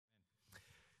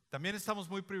También estamos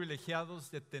muy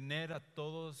privilegiados de tener a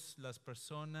todas las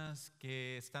personas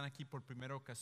que están aquí por primera ocasión.